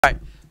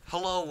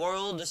Hello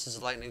world, this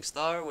is Lightning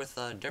Star with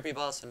Derpy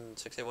Boss and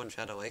 681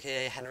 Shadow,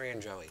 aka Henry and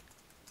Joey.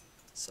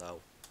 So,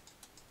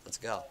 let's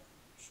go.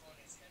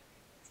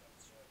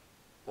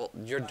 Well,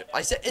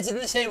 I said it's in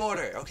the same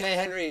order, okay?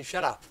 Henry,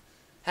 shut up.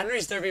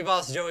 Henry's Derpy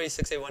Boss, Joey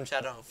 681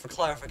 Shadow, for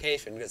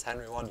clarification, because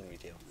Henry wanted me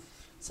to.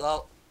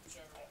 So,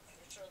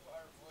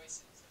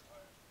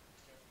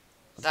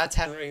 that's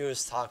Henry who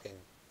is talking.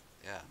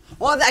 Yeah.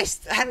 Well,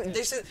 this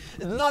is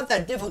not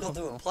that difficult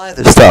to imply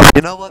this stuff.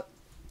 You know what?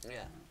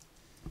 Yeah.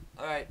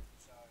 Alright.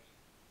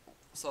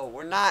 So,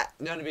 we're not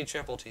going to be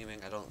triple teaming,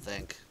 I don't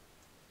think.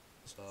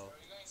 So,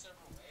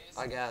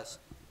 I guess.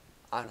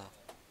 I don't know.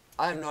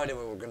 I have no idea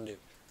what we're going to do.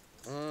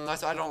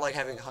 I don't like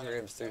having Hunger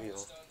Games 3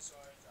 people.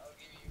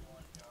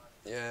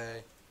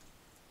 Yay.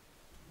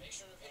 Make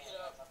sure to pick it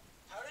up.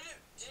 How did it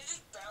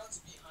just bounce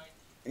behind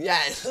you?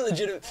 Yeah, it's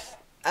legitimate.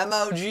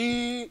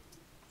 MLG.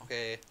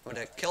 Okay, I'm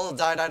gonna kill,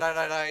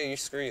 die, you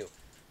screw you.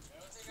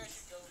 I don't think I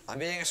should go with I'm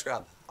being a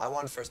scrub. I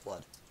want first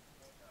blood.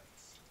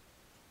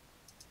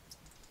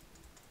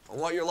 I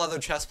want your leather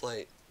chest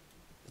plate.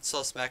 It's so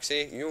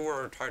smexy. You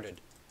were retarded.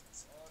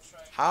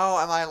 How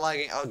am I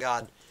lagging? Oh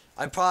god.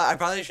 I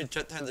probably should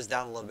turn this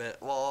down a little bit.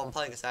 Well, I'm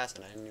playing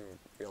Assassin. I didn't even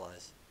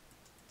realize.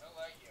 How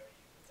laggy are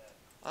you with that?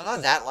 Oh,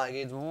 not that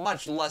laggy. It's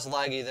much less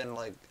laggy than,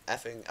 like,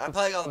 effing. I'm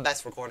playing on the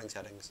best recording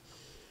settings.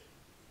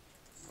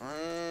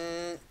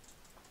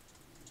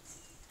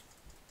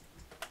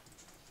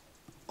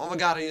 Oh my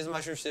god, I use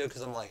Mushroom Stew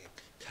because I'm lagging.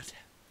 God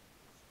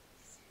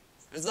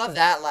damn. It's not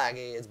that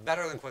laggy. It's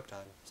better than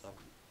QuickTime, so.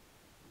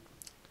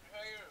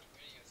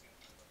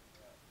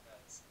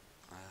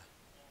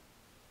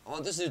 I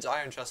want this dude's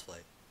iron chest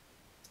plate.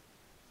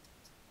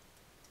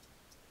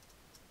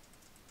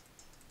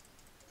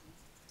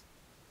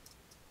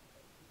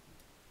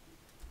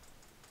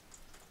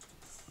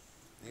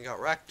 You got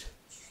wrecked.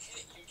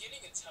 You're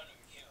getting a ton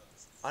of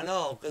kills. I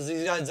know, because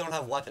these guys don't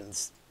have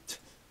weapons.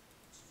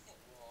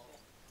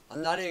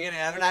 I'm not even kidding.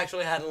 I haven't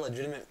actually had a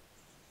legitimate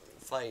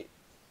fight.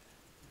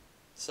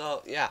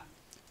 So, yeah.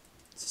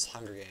 This is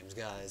Hunger Games,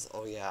 guys.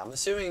 Oh, yeah. I'm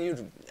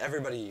assuming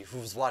everybody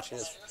who's watching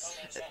this.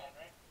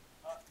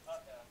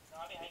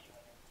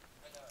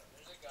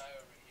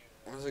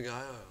 There's a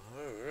guy.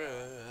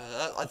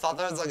 I thought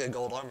that was like a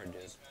gold armor dude.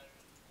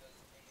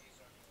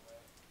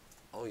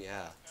 Oh,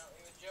 yeah.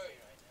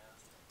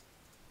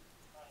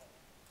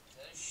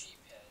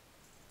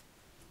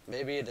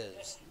 Maybe it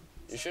is.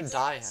 You should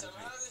die, Henry.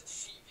 Somehow the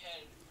sheep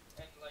head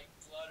and like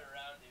blood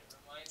around it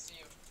reminds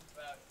me of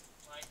about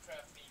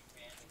Minecraft being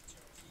banned in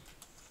Turkey.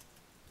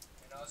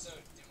 And also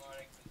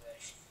demonic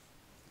possession.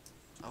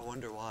 I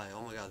wonder why.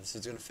 Oh my god, this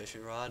is gonna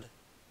fishing rod.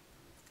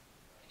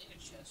 I need a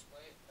chest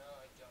plate? No,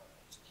 I don't.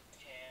 I just need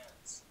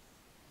pants.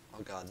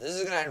 Oh god, this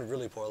is gonna end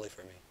really poorly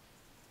for me.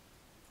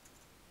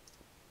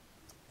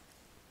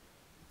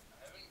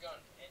 I haven't gone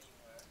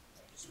anywhere.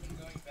 I've just been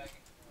going back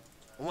and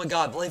forth. Oh my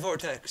god, Blade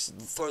Vortex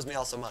throws me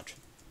out so much.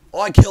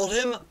 Oh, I killed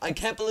him? I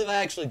can't believe I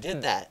actually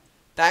did that.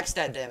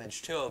 Backstat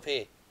damage, 2 OP. How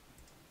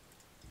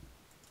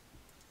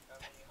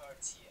many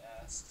hearts he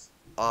asks?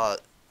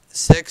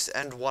 6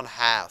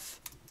 1/2.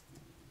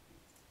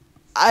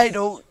 I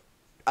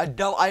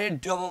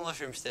had double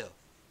mushrooms too. You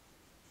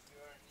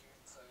are near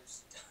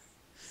close to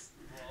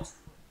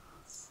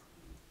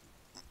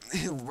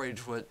well.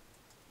 Rage quit.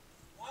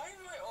 Why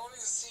am I only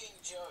seeing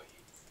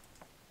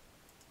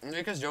Joey?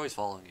 Because Joey's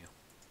following you.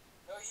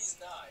 No, he's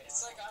not.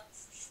 It's like I'm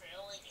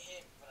trailing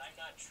him, but I'm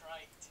not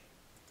trying to.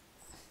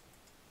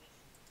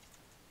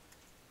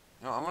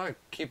 No, I'm gonna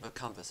keep a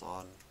compass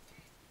on.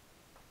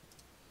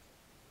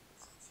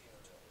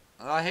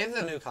 I hate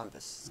the new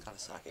compass. It's kind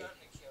of sucky.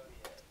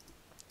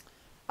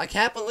 I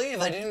can't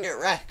believe I didn't get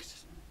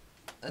wrecked.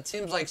 That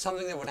seems like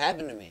something that would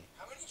happen to me.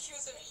 How many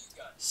kills have you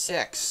got?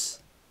 6.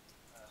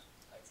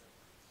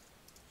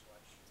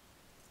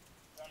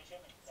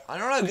 I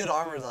don't have good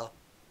armor though.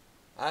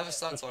 I have a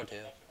stun sword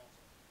too.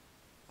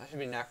 I should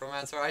be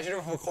Necromancer. I should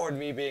have recorded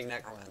me being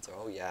Necromancer.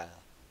 Oh yeah.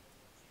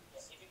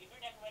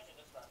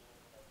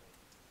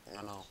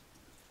 I know.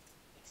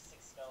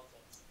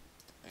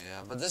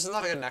 Yeah, but this is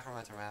not a good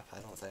Necromancer map, I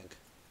don't think.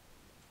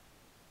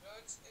 No, it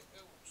works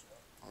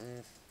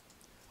though.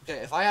 Okay,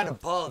 if I had a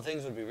bow,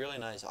 things would be really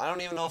nice. I don't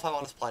even know if I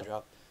want a supply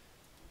drop.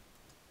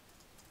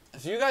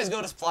 If you guys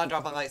go to supply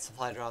drop, I might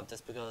supply drop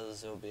just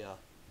because it will be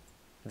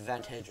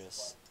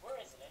advantageous. Where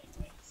is it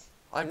anyways?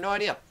 I have no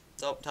idea.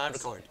 So, time to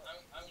cord.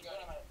 I'm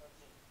gonna.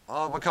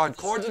 Oh my god,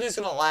 cords are just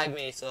gonna lag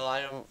me, so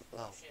I don't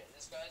know. Shit,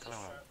 this guy's a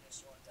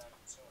sharpness 1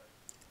 diamond sword.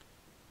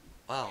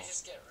 Wow. I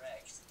just get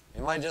wrecked.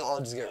 You might just all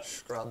just get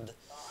scrubbed.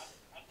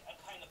 I'm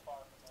kind of far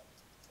from it,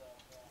 so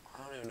yeah. I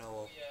don't even know.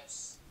 Oh,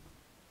 yes.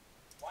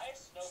 Why are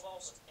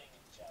snowballs a thing in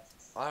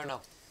chests? I don't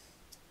know.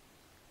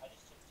 I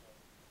just took two.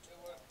 They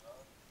work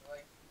well.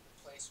 Like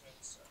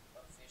replacements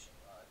of fishing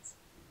rods.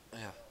 Yeah.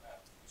 They don't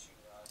have fishing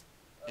rods.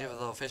 Even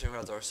though fishing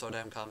rods are so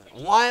damn common.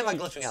 Why am I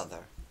glitching out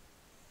there?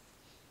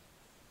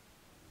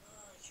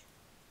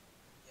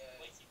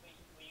 Wait,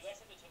 you guys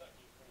have to check out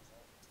deep freeze,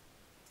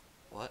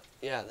 right? What?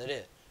 Yeah, they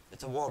did.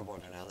 It's a world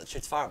border now that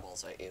shoots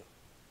fireballs at you.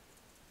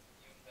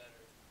 Even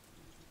better.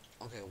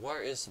 Oh Okay,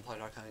 where is supply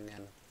drop coming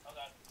in? Oh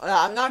god.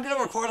 I'm not gonna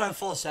record on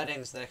full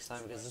settings next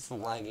time because it's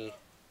laggy.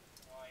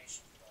 Oh, you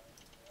should be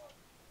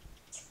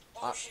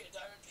oh shit,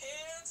 diamond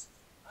pants!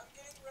 I'm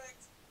getting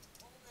wrecked.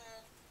 Oh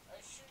man, I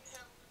shouldn't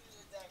have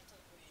looted it that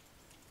quickly.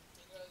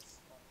 Because,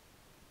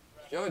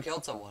 Joey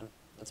killed someone.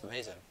 That's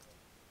amazing.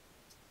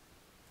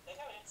 That's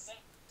how it's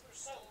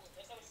so,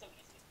 that's how it's so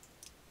easy.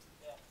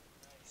 Yeah.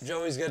 nice.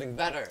 Joey's getting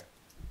better.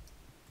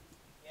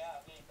 Yeah,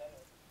 I'm getting better.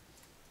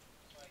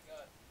 Oh my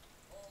god.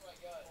 Oh my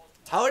god.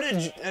 How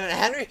did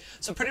Henry?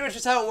 So pretty much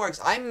just how it works.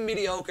 I'm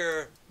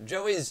mediocre.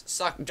 Joey's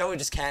suck. Joey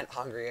just can't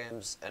Hunger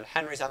Games, and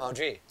Henry's MLG.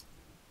 Joey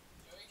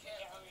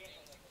can't have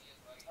games like he is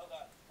like. Oh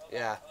god. Oh god.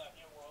 Yeah. Oh god.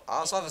 New world. I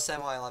also have a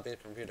semi-lobby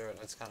computer, and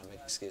I just kind of make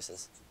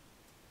excuses.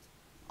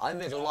 I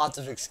make lots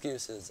of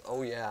excuses.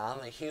 Oh yeah,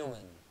 I'm a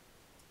human.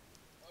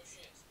 Oh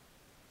shit.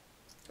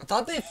 I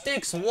thought they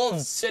fixed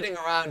wolves sitting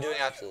around doing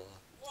absolutely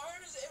Why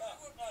does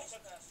everyone beast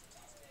master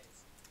these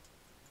days?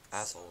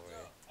 asshole.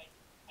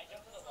 I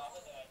jumped in the lava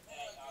that I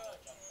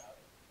almost jumped out.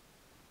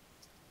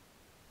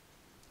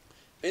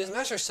 Because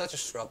Master's such a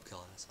shrub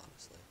class,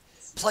 honestly.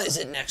 Plays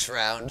it next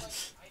round. Like,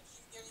 I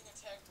keep getting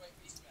attacked by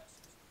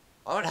beastmasters.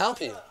 I would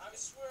help you. I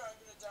swear I'm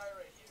gonna die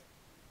right here.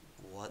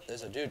 What?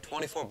 There's a dude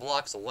 24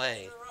 blocks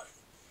away.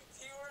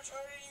 They were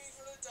targeting me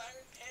for the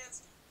diamond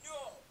pants.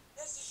 No,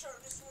 that's the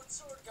sharpness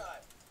sword guy.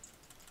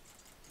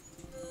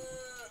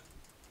 Nah.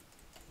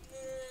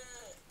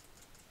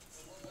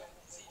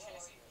 Is he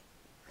chasing me?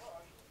 Where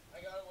are you? I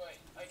got away.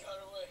 I got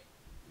away.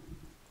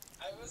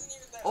 I wasn't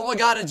even that. Oh my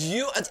god, it's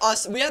you, it's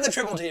us. We have the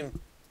triple team.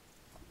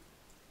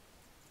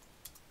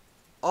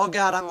 Oh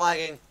god, I'm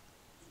lagging.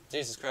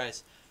 Jesus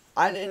Christ.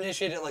 I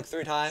initiated it like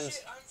 3 times.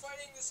 Shit, I'm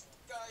fighting this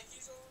guy.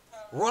 He's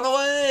overpowered. Run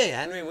away!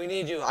 Henry, we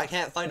need you. I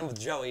can't fight him with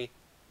Joey.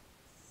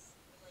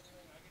 What am I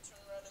doing? I can turn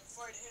around and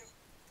fight him.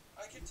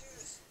 I can do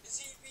this. Is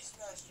he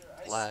Beastmaster?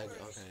 I Lag, swear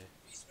he's okay.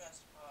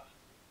 Beastmaster.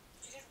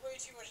 He did way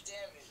too much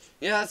damage.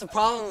 Yeah, that's the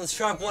problem with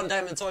sharp 1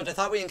 diamond swords. I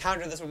thought we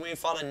encountered this when we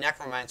fought a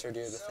necromancer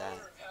dude with So that.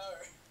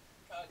 overpowered.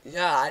 God.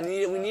 Yeah,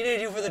 we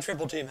needed you for the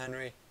triple team,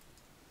 Henry.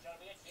 John,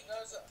 we get I think I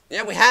was,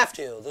 Yeah, we have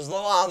to. There's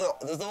no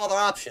other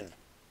option.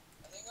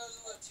 I think I was a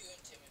little too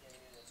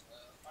intimidated as well.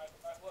 Alright,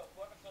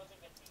 whoever kills him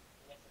gets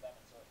the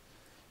diamond sword.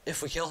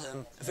 If we kill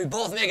him. If we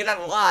both make it out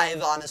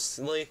alive,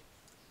 honestly.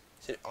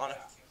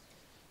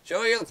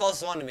 Joey, you're the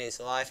closest one to me,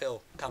 so I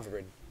feel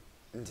comforted.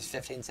 In just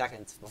 15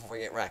 seconds before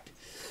we get wrecked.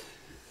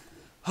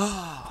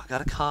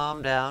 Gotta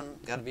calm down.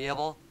 Gotta be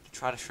able to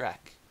try to Shrek.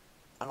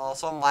 And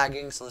also I'm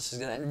lagging, so this is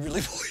gonna end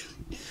really poorly.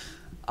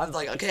 I'm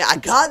like, okay, I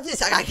got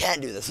this. I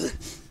can't do this. You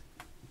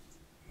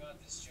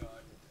got this, John.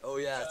 Oh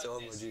yeah, You it's got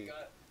this, you OMG.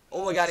 got-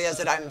 Oh my god, he has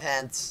the diamond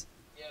pants.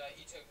 Yeah,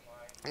 he took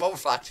mine. Well, we're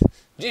fucked.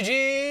 GG!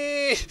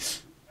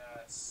 Yes,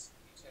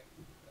 he took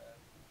me.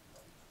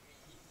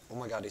 Oh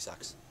my god, he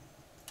sucks.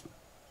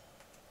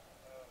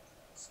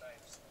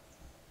 Snipes.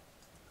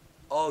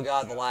 Oh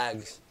god, the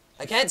lags.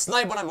 I can't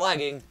snipe when I'm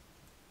lagging.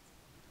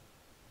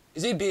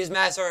 Is he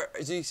Beastmaster?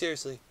 Is he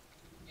seriously?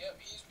 Yep,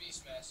 he's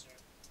Beastmaster.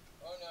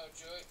 Oh no,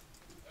 Joey.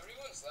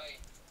 Everyone's lagging.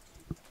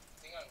 I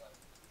think I'm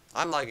lagging.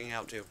 I'm lagging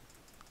out too.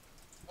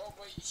 Oh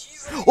wait,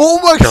 he's lagging. Oh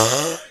my Oh god!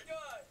 my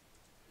god!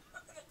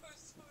 That was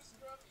so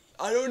scrubby.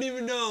 I don't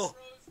even know.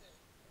 Frozen.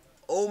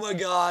 Oh my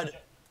god.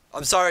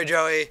 I'm sorry,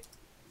 Joey.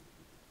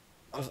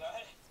 Oh god.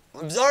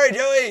 I'm sorry,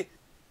 Joey.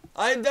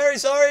 I'm very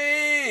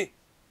sorry.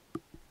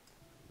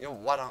 You know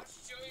what?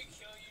 Joey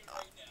kill you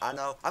right now. I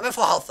know. I'm at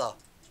full health though.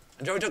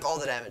 And Joey took all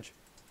the damage.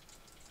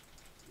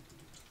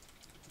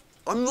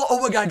 Oh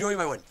my god, Joey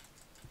might win.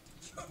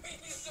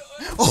 Joey's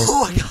the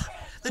Oh my god.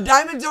 The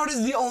diamond sword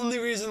is the only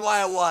reason why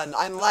I won.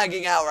 I'm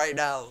lagging out right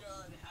now.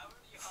 John, how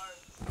many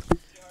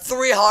hearts?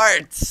 3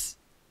 hearts.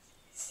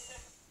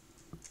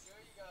 Joey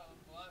got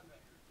a lot better.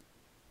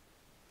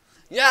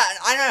 Yeah,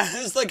 I know.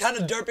 It's like kind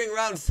of derping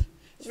around.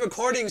 It's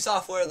recording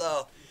software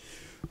though.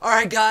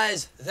 Alright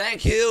guys,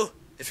 thank you.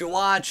 If you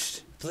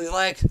watched, please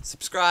like,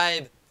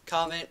 subscribe,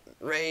 comment,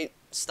 rate,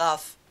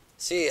 stuff.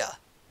 See ya.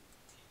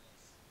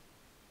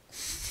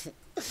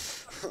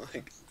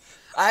 Like,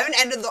 I haven't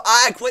ended the.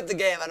 I quit the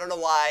game. I don't know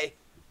why.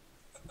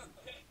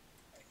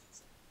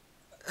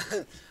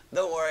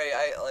 Don't worry.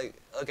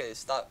 Okay,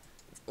 stop.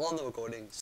 We're on the recording.